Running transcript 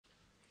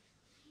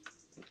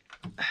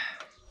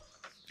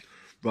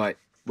Right,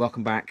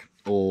 welcome back,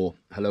 or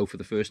hello for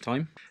the first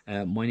time.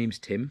 My name's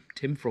Tim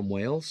from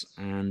Wales,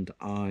 and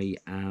I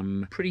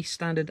am pretty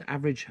standard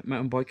average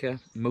mountain biker.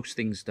 Most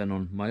things done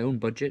on my own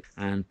budget,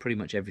 and pretty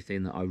much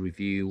everything that I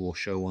review or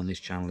show on this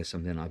channel is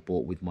something I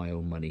bought with my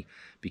own money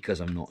because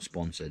I'm not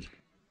sponsored.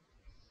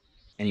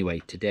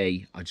 Anyway,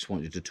 today I just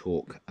wanted to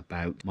talk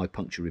about my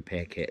puncture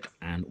repair kit,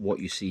 and what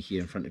you see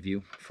here in front of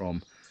you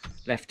from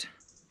left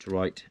to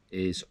right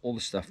is all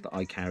the stuff that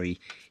I carry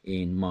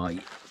in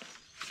my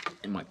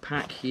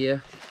pack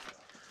here,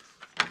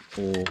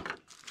 or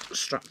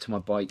strapped to my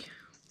bike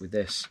with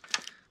this.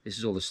 This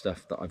is all the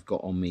stuff that I've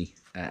got on me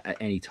at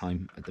any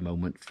time at the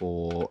moment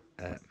for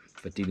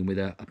dealing with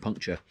a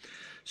puncture.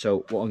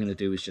 So what I'm going to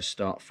do is just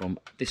start from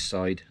this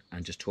side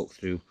and just talk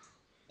through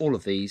all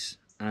of these,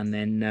 and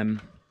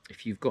then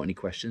if you've got any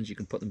questions you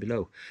can put them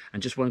below.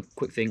 And just one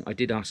quick thing, I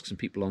did ask some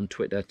people on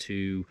Twitter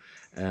to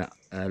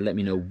let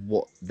me know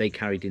what they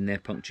carried in their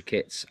puncture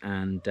kits,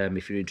 and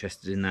if you're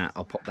interested in that,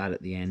 I'll pop that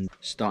at the end.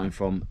 Starting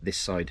from this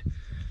side,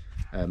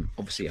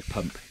 obviously a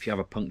pump. If you have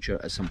a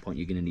puncture at some point,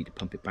 you're going to need to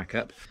pump it back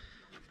up.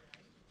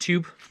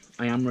 Tube,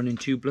 I am running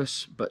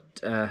tubeless, but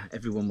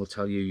everyone will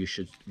tell you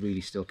should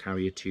really still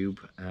carry a tube.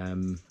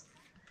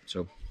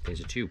 So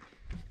there's a tube.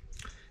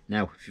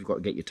 Now if you've got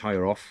to get your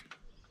tyre off,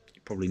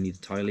 you probably need a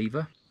tyre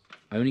lever.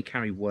 I only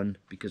carry one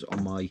because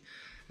on my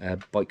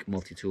bike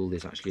multi-tool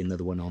there's actually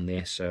another one on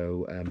there,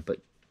 so but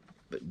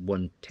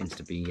one tends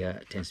to be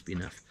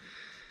enough.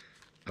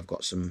 I've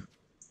got some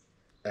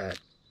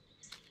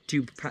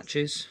tube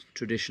patches,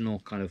 traditional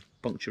kind of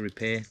puncture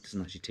repair,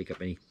 doesn't actually take up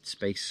any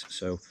space,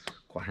 so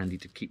quite handy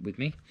to keep with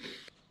me.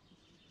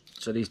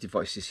 So these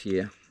devices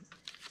here,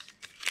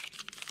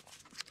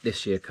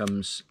 this year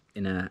comes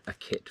in a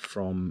kit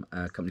from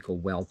a company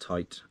called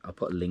Well-Tight. I'll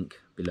put a link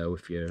below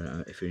if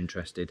you're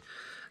interested.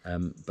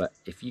 But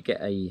if you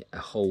get a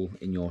hole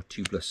in your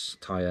tubeless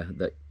tyre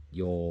that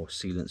your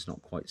sealant's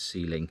not quite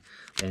sealing,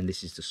 then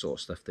this is the sort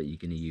of stuff that you're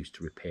going to use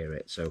to repair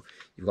it. So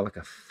you've got like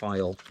a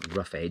file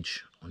rough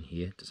edge on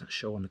here. Does that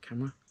show on the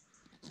camera?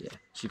 Yeah.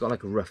 So you've got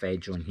like a rough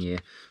edge on here.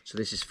 So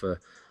this is for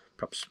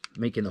perhaps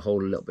making the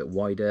hole a little bit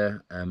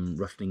wider,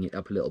 roughening it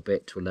up a little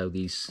bit to allow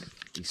these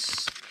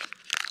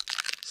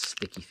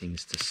sticky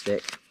things to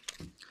stick.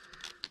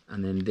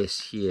 And then this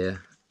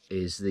here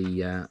is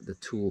the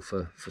tool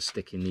for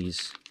sticking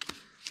these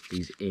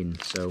in.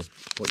 So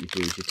what you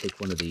do is you take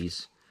one of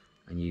these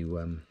and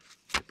you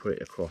put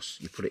it across,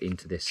 you put it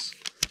into this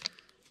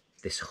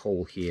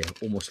hole here,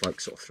 almost like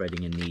sort of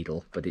threading a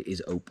needle, but it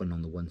is open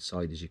on the one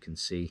side, as you can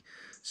see.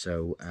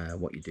 So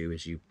what you do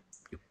is you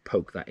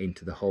poke that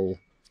into the hole,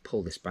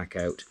 pull this back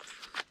out,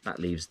 that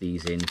leaves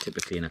these in,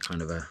 typically in a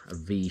kind of a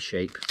V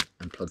shape,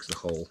 and plugs the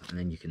hole, and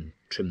then you can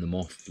trim them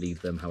off,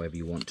 leave them however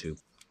you want to.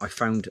 I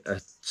found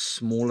a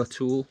smaller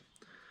tool.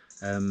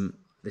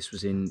 This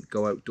was in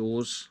Go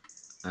Outdoors.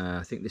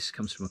 I think this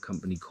comes from a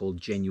company called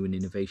Genuine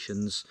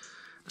Innovations,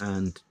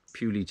 and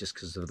purely just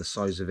because of the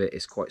size of it,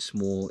 it's quite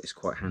small, it's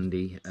quite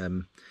handy.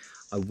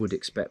 I would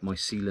expect my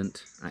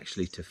sealant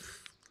actually to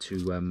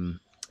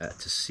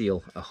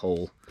seal a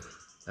hole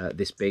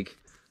this big,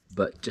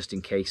 but just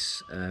in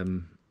case,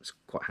 it's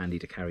quite handy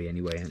to carry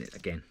anyway, and it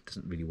again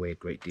doesn't really weigh a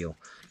great deal.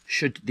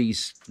 Should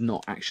these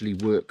not actually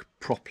work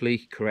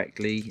properly,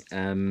 correctly,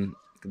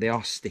 they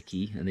are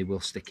sticky and they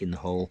will stick in the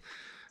hole.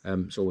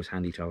 It's always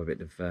handy to have a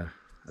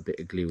bit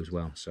of glue as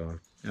well. So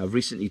I've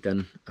recently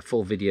done a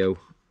full video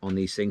on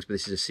these things, but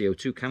this is a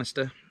CO2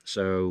 canister.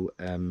 So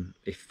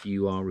if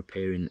you are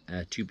repairing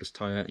a tubeless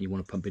tyre and you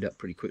want to pump it up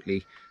pretty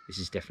quickly, this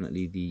is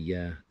definitely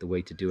the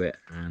way to do it.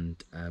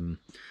 And I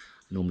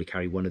normally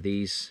carry one of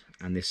these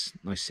and this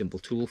nice simple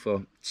tool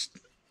for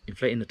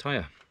inflating the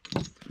tyre.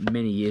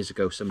 Many years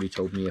ago somebody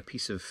told me a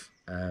piece of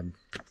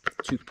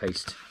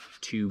toothpaste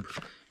tube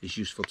is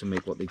useful to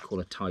make what they call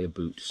a tyre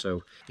boot.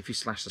 So if you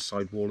slash the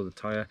side wall of the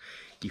tyre,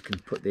 you can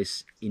put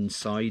this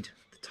inside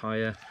the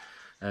tyre,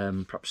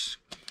 perhaps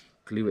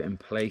glue it in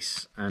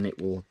place, and it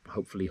will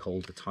hopefully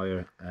hold the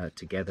tyre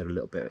together a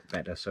little bit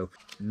better. So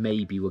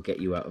maybe we'll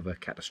get you out of a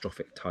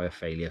catastrophic tyre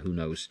failure, who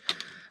knows.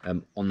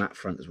 On that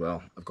front as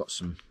well, I've got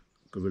some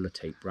Gorilla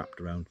Tape wrapped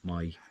around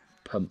my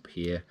pump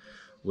here,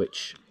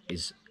 which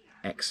is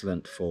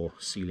excellent for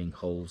sealing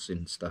holes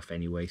in stuff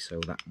anyway, so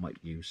that might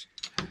use.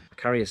 I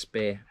carry a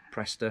spare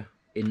Presta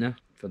inner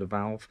for the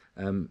valve.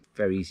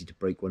 Very easy to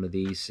break one of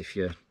these if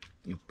you're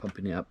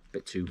pumping it up a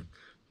bit too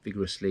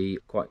vigorously.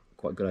 Quite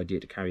a good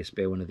idea to carry a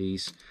spare one of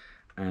these.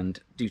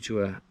 And due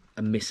to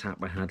a mishap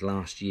I had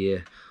last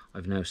year,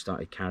 I've now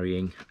started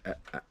carrying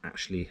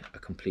actually a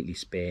completely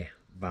spare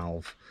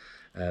valve.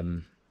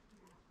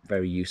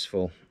 Very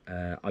useful.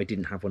 I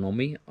didn't have one on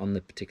me on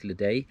the particular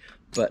day,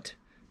 but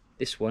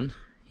this one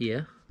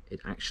here,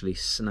 it actually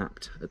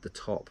snapped at the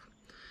top.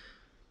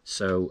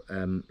 So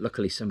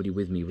luckily somebody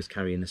with me was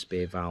carrying a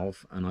spare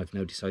valve, and I've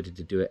now decided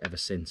to do it ever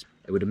since.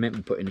 It would have meant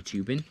me putting a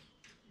tube in,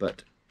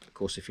 but of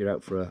course if you're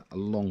out for a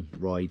long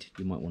ride,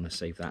 you might want to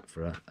save that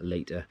for a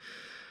later.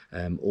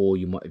 Or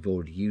you might have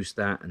already used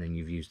that and then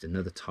you've used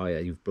another tyre,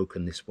 you've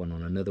broken this one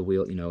on another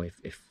wheel. You know,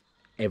 if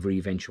every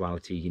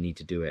eventuality you need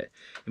to do it.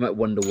 You might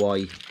wonder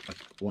why I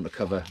want to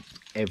cover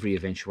every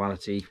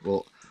eventuality.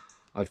 Well,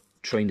 I've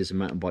trained as a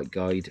mountain bike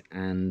guide,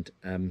 and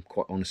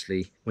quite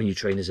honestly, when you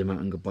train as a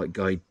mountain bike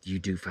guide, you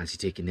do fancy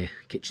taking the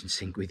kitchen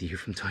sink with you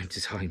from time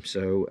to time.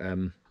 So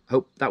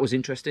hope that was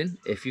interesting.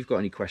 If you've got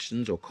any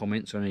questions or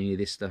comments on any of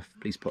this stuff,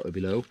 please put it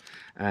below.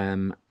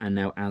 And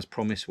now, as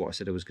promised, what I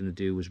said I was going to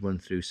do was run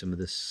through some of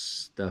the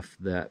stuff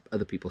that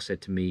other people said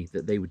to me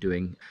that they were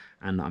doing,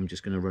 and I'm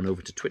just going to run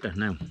over to Twitter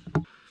now.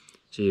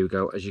 So here we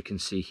go. As you can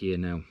see here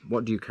now,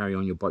 what do you carry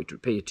on your bike to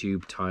repair your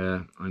tube,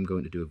 tyre? I'm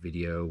going to do a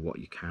video, what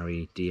you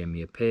carry, DM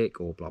me a pic,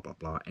 or blah, blah,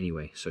 blah.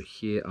 Anyway, so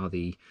here are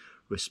the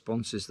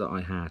responses that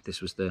I had.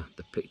 This was the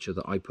picture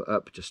that I put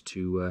up just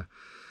to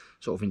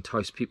sort of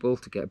entice people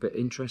to get a bit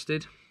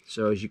interested.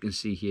 So as you can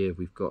see here,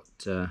 we've got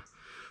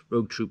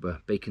Road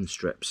Trooper bacon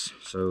strips.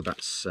 So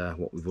that's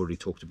what we've already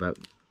talked about.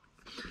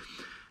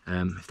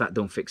 If that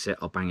don't fix it,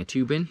 I'll bang a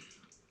tube in.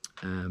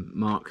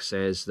 Mark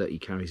says that he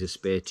carries a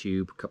spare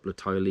tube, a couple of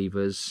tyre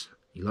levers.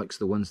 He likes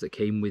the ones that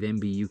came with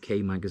MB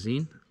UK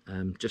magazine.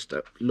 Just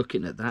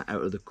looking at that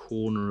out of the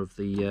corner of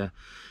the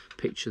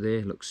picture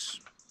there, looks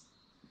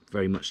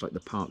very much like the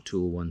Park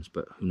Tool ones,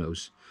 but who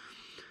knows.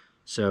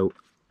 So,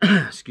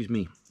 excuse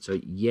me. So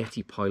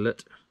Yeti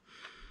Pilot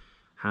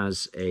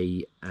has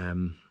a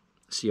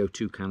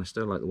CO2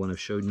 canister like the one I've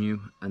shown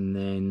you, and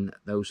then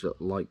those look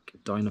like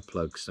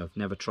Dynaplugs. I've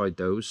never tried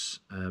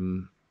those.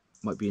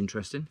 Might be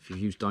interesting. If you've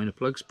used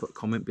Dynaplugs, put a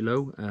comment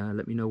below.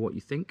 Let me know what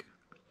you think.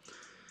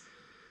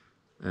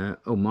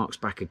 Oh, Mark's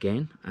back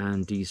again,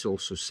 and he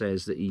also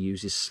says that he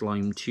uses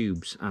slime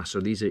tubes. So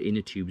these are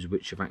inner tubes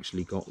which have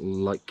actually got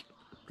like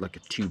a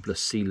tubeless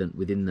sealant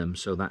within them,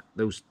 so that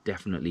those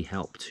definitely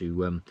help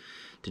to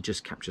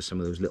just capture some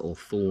of those little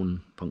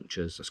thorn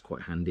punctures. That's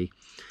quite handy.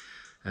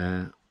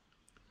 And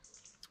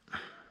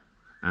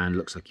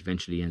looks like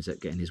eventually he ends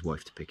up getting his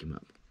wife to pick him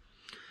up.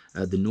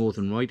 The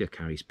Northern Rider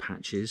carries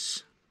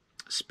patches,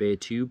 spare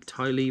tube,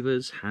 tie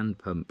levers, hand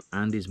pump,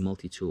 and his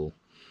multi-tool.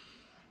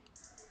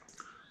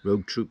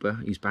 Road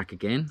Trooper, he's back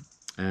again,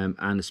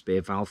 and a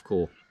spare valve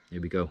core. There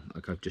we go,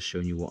 like I've just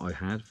shown you what I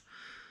have.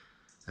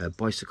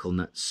 Bicycle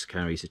Nuts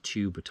carries a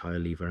tube, a tyre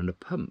lever, and a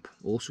pump.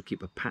 Also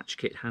keep a patch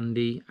kit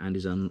handy,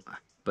 and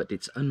but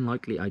it's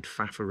unlikely I'd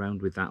faff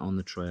around with that on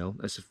the trail.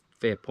 That's a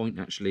fair point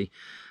actually,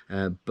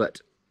 but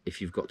if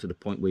you've got to the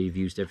point where you've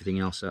used everything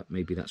else up,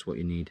 maybe that's what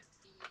you need.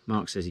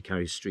 Mark says he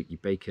carries streaky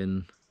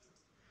bacon.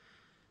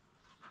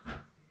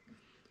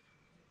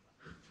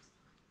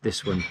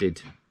 This one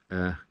did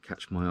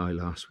catch my eye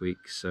last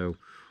week. So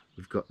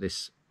we've got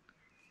this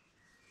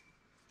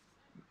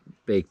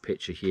big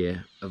picture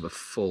here of a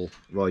full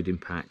riding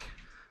pack.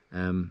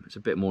 It's a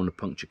bit more on the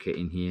puncture kit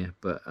in here,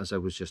 but as I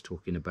was just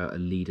talking about a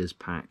leader's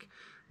pack,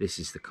 this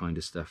is the kind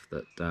of stuff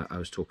that I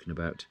was talking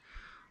about.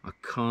 I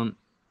can't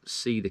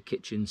see the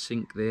kitchen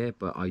sink there,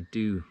 but I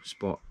do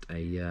spot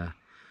a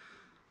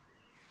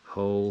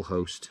whole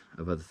host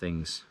of other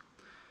things.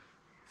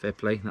 Fair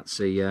play. That's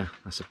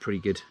a pretty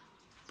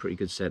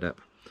good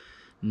setup.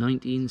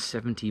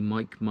 1970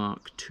 Mike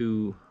Mark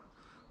II,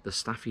 the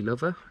Staffy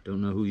Lover.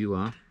 Don't know who you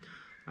are.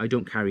 I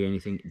don't carry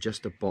anything,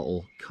 just a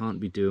bottle. Can't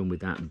be doing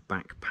with that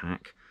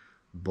backpack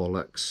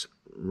bollocks.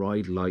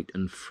 Ride light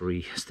and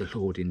free as the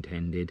Lord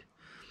intended.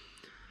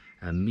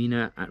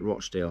 Mina at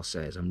Rochdale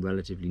says, I'm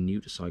relatively new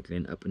to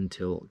cycling. Up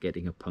until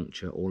getting a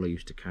puncture, all I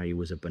used to carry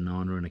was a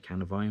banana and a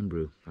can of iron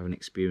brew. Having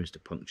experienced a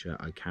puncture,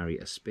 I carry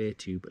a spare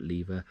tube,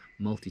 lever,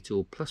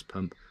 multi-tool plus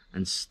pump,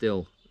 and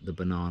still the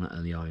banana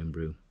and the iron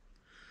brew.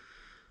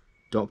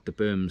 Dr.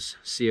 Burm's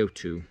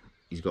CO2.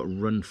 He's got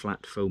run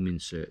flat foam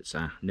inserts.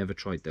 Never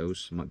tried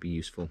those. Might be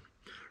useful.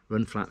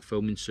 Run flat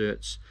foam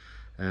inserts.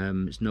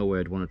 It's nowhere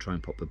I'd want to try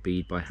and pop a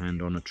bead by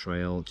hand on a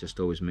trail. Just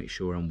always make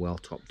sure I'm well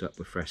topped up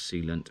with fresh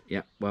sealant.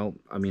 Yeah, well,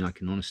 I mean, I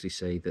can honestly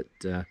say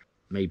that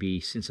maybe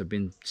since I've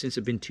been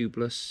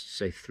tubeless,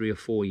 say 3 or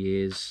 4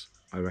 years,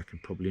 I reckon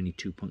probably only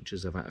 2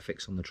 punctures I've had to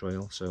fix on the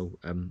trail. So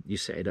you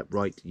set it up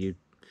right,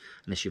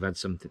 unless you've had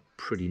something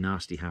pretty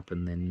nasty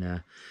happen,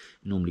 then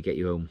normally get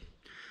you home.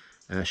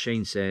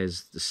 Shane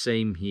says the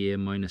same here,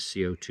 minus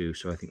CO2,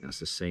 so I think that's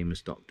the same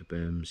as Dr.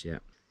 Burns. Yeah.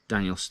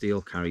 Daniel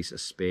Steele carries a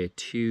spare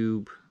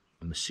tube.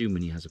 I'm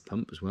assuming he has a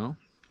pump as well.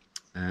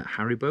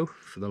 Haribo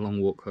for the long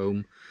walk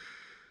home.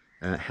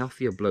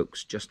 Healthier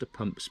Blokes, just a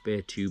pump,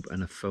 spare tube,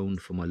 and a phone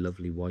for my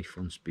lovely wife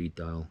on speed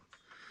dial.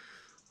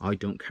 I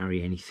don't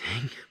carry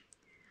anything.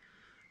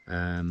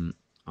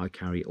 I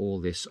carry all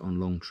this on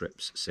long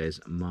trips, says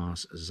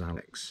Mars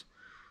Zalex.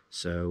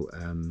 So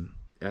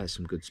there's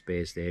some good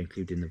spares there,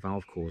 including the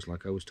valve cores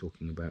like I was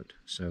talking about.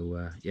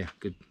 So yeah,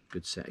 good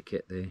set of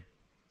kit there.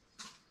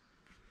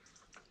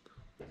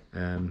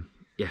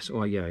 Yes,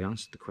 oh yeah, I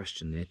answered the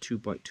question there. 2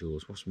 bike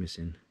tools, what's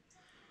missing?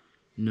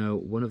 No,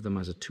 one of them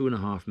has a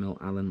 2.5mm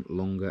Allen,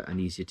 longer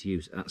and easier to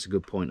use. That's a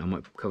good point. I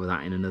might cover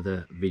that in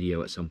another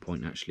video at some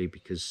point actually,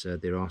 because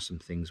there are some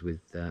things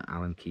with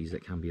Allen keys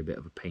that can be a bit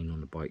of a pain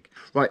on the bike.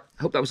 Right,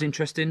 hope that was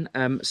interesting.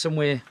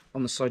 Somewhere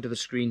on the side of the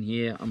screen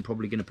here, I'm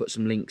probably going to put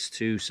some links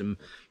to some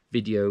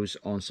videos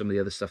on some of the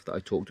other stuff that I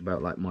talked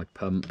about, like my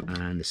pump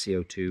and the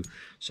CO2.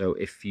 So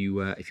if you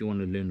want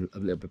to learn a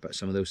little bit about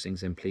some of those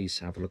things, then please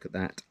have a look at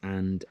that,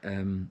 and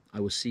I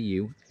will see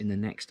you in the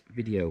next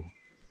video.